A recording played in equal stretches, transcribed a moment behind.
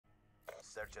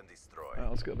Search and destroy. Alright,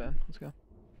 let's go, man. Let's go.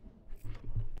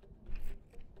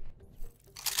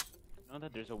 Know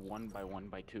that there's a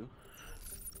 1x1x2?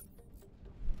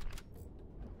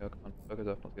 Go, come on. Focus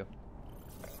up. Let's go.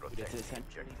 Dude, it's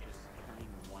essentially just turning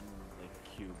one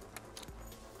like cube.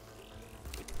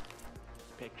 Just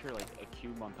picture like a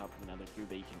cube on top of another cube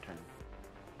that you can turn.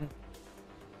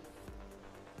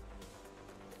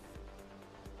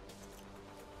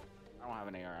 I don't have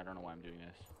an AR. I don't know why I'm doing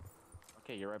this.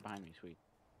 Okay, you're right behind me. Sweet.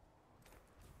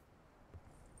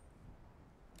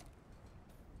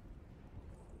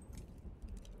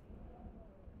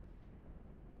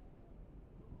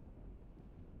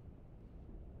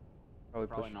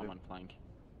 Probably not on flank.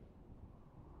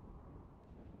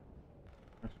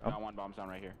 Oh. Got one bomb zone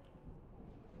right here.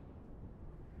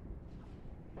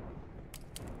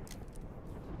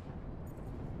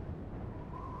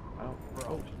 I don't. Bro.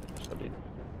 Oh, so deep.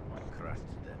 Crushed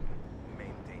them.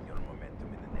 Maintain your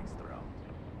momentum in the next round.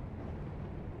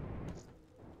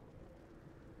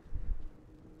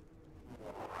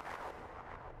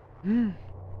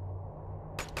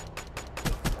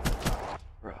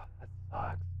 Bro, that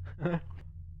sucks.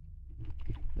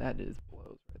 That is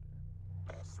blows right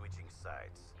there. Switching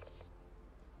sides.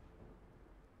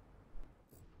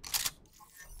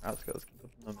 Alright, let's go. Let's keep the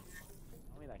momentum.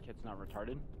 Tell me that kid's not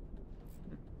retarded.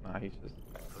 Nah, he's just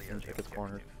Clear the check his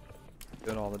corner. objective.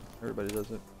 Doing all the. Everybody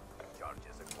does it.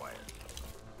 Charges acquired.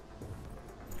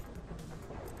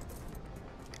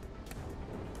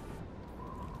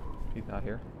 He's not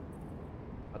here.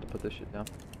 About to put this shit down.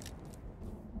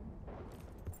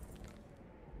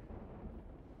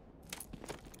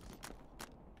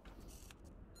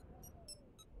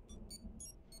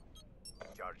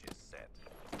 Charges set.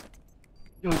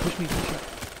 Yo, he pushed me.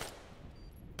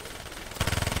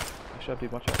 Watch out,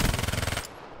 dude. Watch out.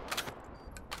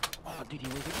 Oh, dude, he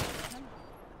was it.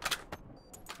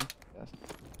 Yes.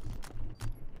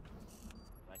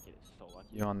 That kid is so lucky.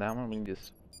 You know, on that one, we can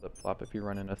just flip flop. If you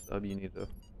run in a sub, you need to. As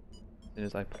soon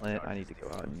as I plant, I need to go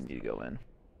out and you need to go in.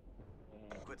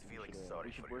 Quit feeling We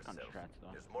sorry should for work on yourself. strats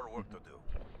though. There's more work to do.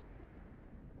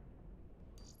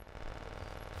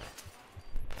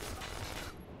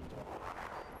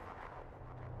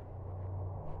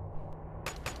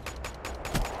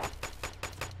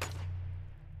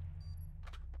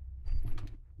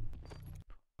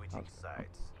 Switching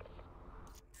sides.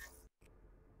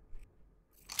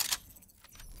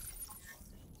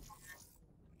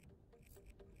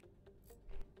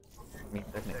 I mean,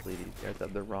 technically, these guys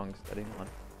have the wrong setting on.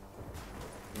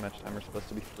 The match timer's supposed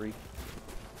to be free.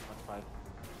 That's 5.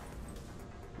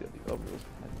 Yeah, the overrules.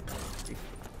 Free.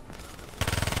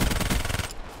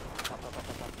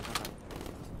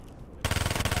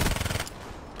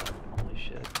 Holy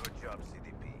shit. Good job,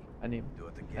 CDP. I need Do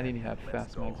it again. I need to have Let's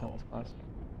fast go mags on home. this class.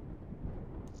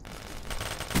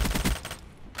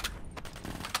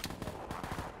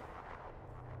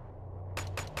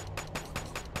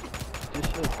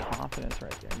 Just shows confidence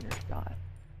right there in your shot.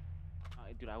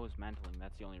 Dude, I was mantling.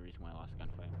 That's the only reason why I lost the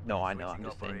gunfight. No, I know. I'm Switching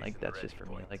just saying, like, operation that's ready just for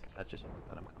me. point. Like, that just shows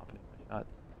that I'm confident in my shot.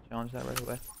 Challenge that right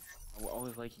away. I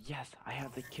was like, yes, I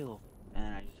have the kill. And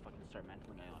then I just fucking start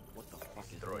mantling. I'm like, what the fuck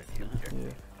is Destroy this? the objective.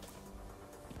 Yeah.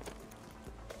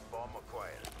 Bomb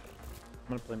acquired.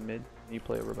 I'm gonna play mid. Can you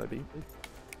play over by B, please?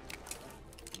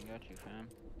 I got you, fam.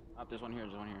 Oh, there's one here.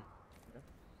 There's one here. Okay.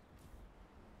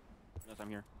 Yes, I'm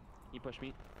here. He pushed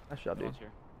me. Nice job, dude. One's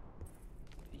here.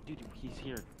 Dude, he's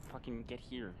here. Fucking get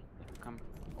here. Like, come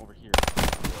over here.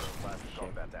 Last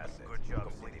combat asset. Good job,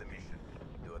 complete the mission.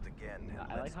 Do it again and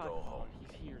I like let's how go home.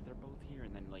 he's here. They're both here,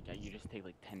 and then like you just take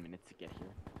like 10 minutes to get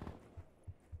here.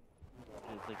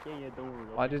 And it's like, yeah, don't worry.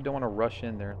 Well, I just don't want to rush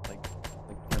in there, like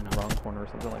in the wrong corner or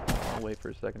something like that. I'll wait for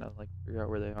a second. I'll like figure out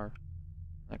where they are.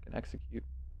 I can execute.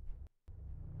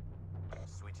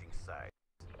 Switching sides.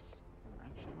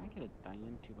 Actually, I might get a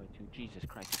Diane 2x2. Jesus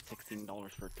Christ, it's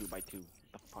 $16 for a 2x2. What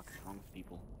the fuck is wrong with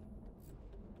people?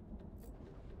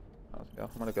 Let's go.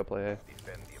 I'm gonna go play A.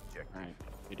 Defend the objective. Alright,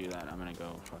 you do that. I'm gonna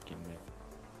go fucking mid.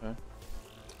 Okay.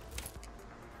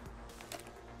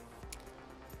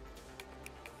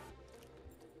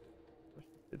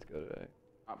 Let's go to A.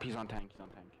 Oh, he's on tank. He's on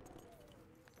tank.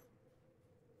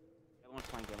 The other one's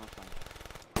flank. The other one's flank.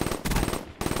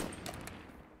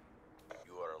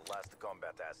 You are a last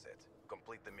combat asset.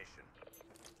 Complete the mission.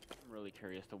 I'm really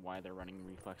curious to why they're running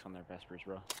reflex on their Vespers,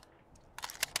 bro.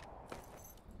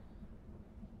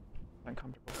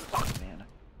 Uncomfortable. Oh, man,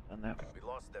 I done that. We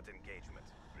lost that engagement.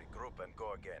 Regroup and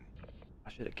go again.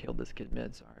 I should have killed this kid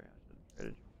mid. Sorry, I should have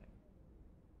traded.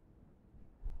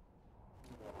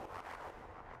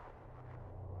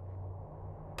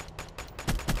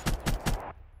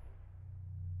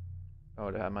 I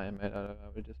would have had my inmate. I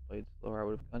would have just played slower. I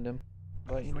would have gunned him.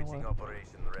 But you know Switching what?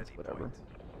 operation ready It's whatever. point.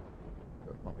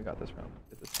 Come on, we got this round.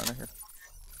 Get this runner here.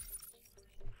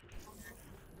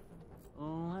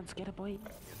 Oh, let's get a boy.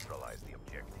 Neutralize the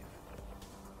objective.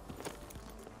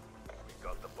 We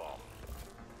got the bomb.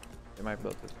 They might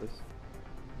both hit this.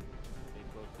 They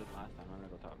both did last time. I'm gonna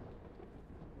go top.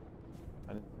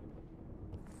 I didn't.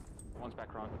 One's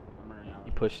back wrong. I'm running out.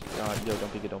 He pushed. Yo,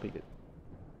 don't peek it. Don't peek it.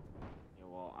 Yeah,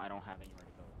 well, I don't have anywhere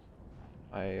to go.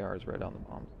 So. My AR is right on the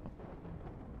bomb. So.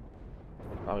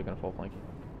 Probably gonna full flank you.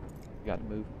 You got to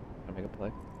move. Gotta make a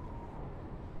play.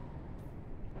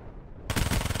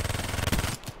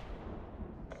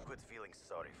 Quit feeling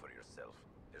sorry for yourself.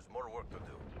 There's more work to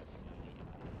do.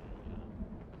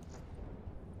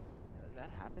 Does that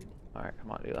happen? Alright,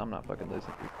 come on, dude. I'm not fucking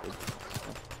losing these kids.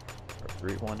 Or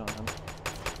 3-1 on them.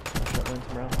 Should win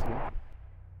some rounds, too.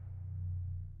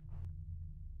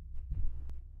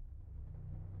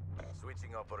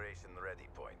 Switching operation ready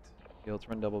point. Yo, let's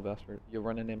run double bastard. You'll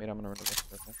run an inmate, I'm gonna run a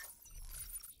bastard. Okay?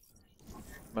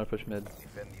 I'm gonna push mid.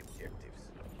 Defend the objectives.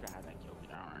 You should have that kill,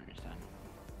 but I don't understand.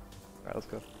 Alright, let's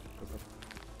go. Let's go.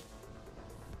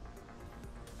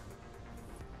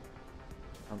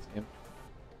 Sounds game.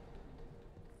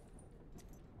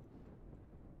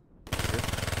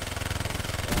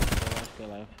 Stay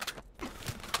alive.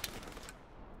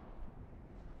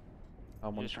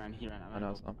 I'm Just trying here. I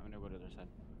know, I'm gonna go to their side.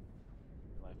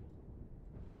 Stay alive.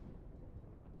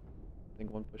 I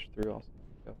think one pushed through also.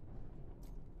 Go.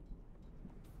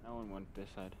 No one went this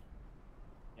side.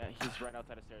 Yeah, he's right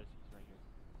outside of stairs. He's right here.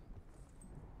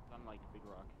 He's on like big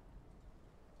rock.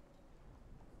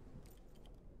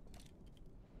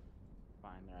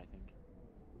 Fine there, I think.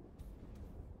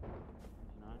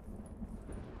 He's not.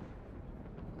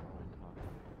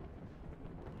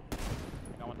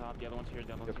 I got one top. The other one's here.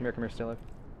 The other Yo, one's come here, stay alive.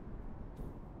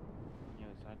 The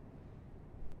other side.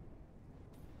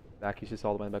 Back, he's just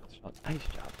all the way back with the shot. Nice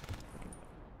job.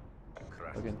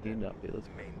 Crush Fucking them. teamed up, dude. Let's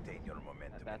go. Maintain your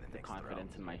momentum That's in the the next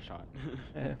confidence in my shot.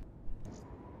 Yeah.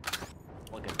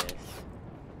 Look at this.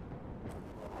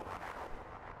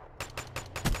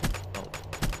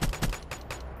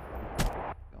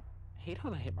 I hate how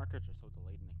the hit markers are so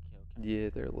delayed in the kill count. Yeah,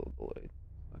 they're a little delayed.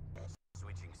 round.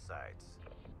 Switching sides.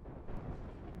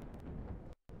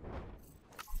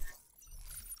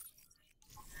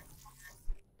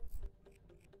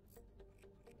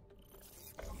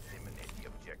 Eliminate the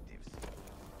objectives.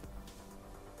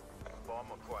 Bomb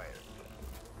acquired.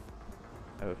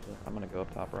 I have a feeling I'm gonna go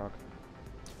up top rock.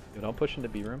 Yo, don't push into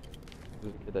B room.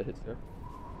 There's a kid that hits there.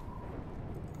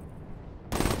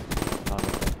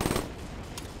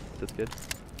 This kid.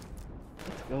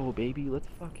 Let's go, baby. Let's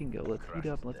fucking go. Let's heat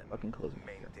up. Let's them. fucking close them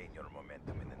here. Maintain your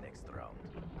momentum in the next round.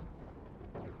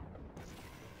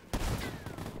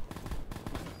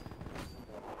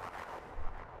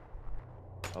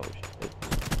 Oh shit.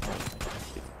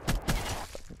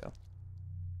 Fucking go.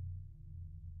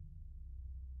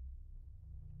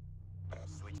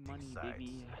 Switching Money, sides.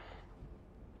 baby.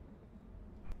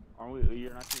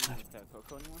 You're not teaming with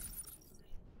Coco anymore?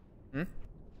 Hmm?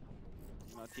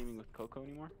 You're not teaming with Coco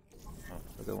anymore? Oh,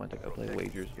 so go went to go play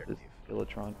wagers with this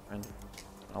Illatron friend.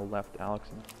 I left Alex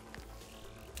and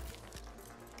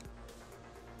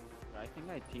I think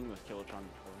I teamed with Kilotron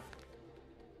before.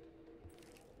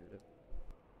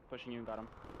 Pushing you, got him.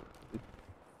 The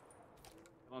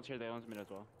one's here, the one's mid as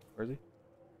well. where is he?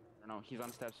 Or no, he's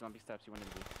on steps, he's on big steps, he went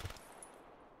into B.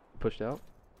 He pushed out?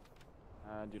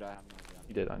 Dude, I have no idea.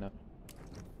 He did, I know.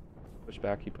 Pushed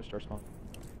back, he pushed our spawn.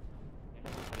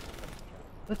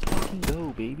 Let's fucking go,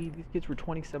 baby. These kids were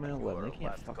 27 and 11. They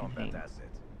can't fucking hang. Asset.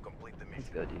 Complete the mission. Let's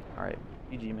go, dude. Alright,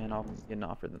 GG, man. I'm getting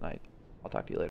off for the night. I'll talk to you later.